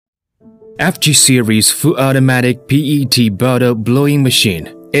FG Series full automatic PET bottle blowing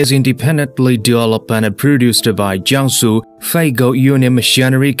machine is independently developed and produced by Jiangsu Feigo Union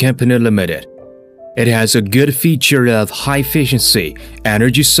Machinery Company Limited. It has a good feature of high efficiency,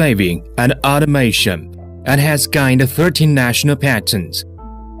 energy saving, and automation, and has gained 13 national patents.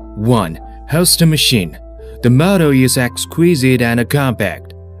 1. Host machine. The model is exquisite and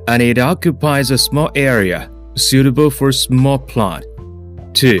compact, and it occupies a small area, suitable for small plant.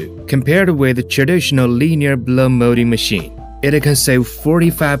 2. Compared with the traditional linear blow molding machine, it can save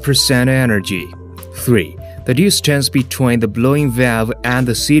 45% energy. 3. The distance between the blowing valve and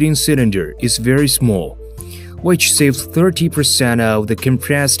the seating cylinder is very small, which saves 30% of the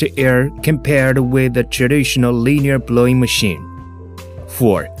compressed air compared with the traditional linear blowing machine.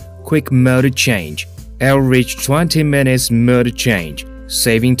 4. Quick mode change. Average 20 minutes mode change,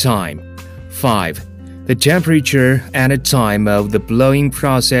 saving time. 5. The temperature and time of the blowing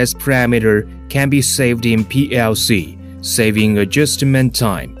process parameter can be saved in PLC, saving adjustment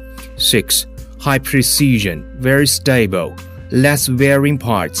time. 6. High precision, very stable, less wearing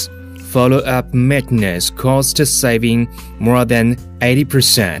parts. Follow-up maintenance cost saving more than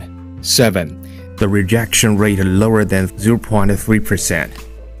 80%. 7. The rejection rate lower than 0.3%.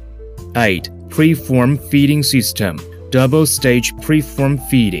 8. Preform feeding system, double-stage preform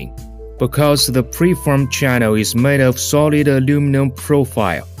feeding. Because the preform channel is made of solid aluminum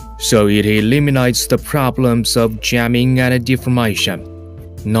profile, so it eliminates the problems of jamming and deformation.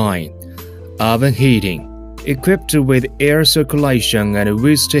 9. Oven heating. Equipped with air circulation and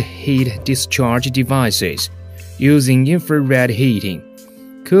waste heat discharge devices, using infrared heating,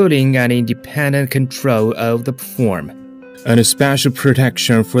 cooling, and independent control of the preform, and a special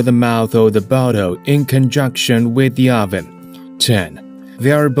protection for the mouth of the bottle in conjunction with the oven. 10.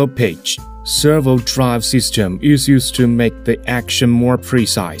 Variable pitch. Servo drive system is used to make the action more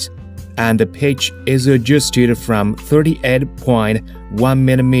precise, and the pitch is adjusted from 38.1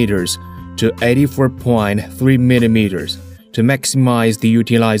 mm to 84.3 mm to maximize the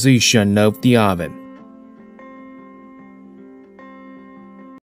utilization of the oven.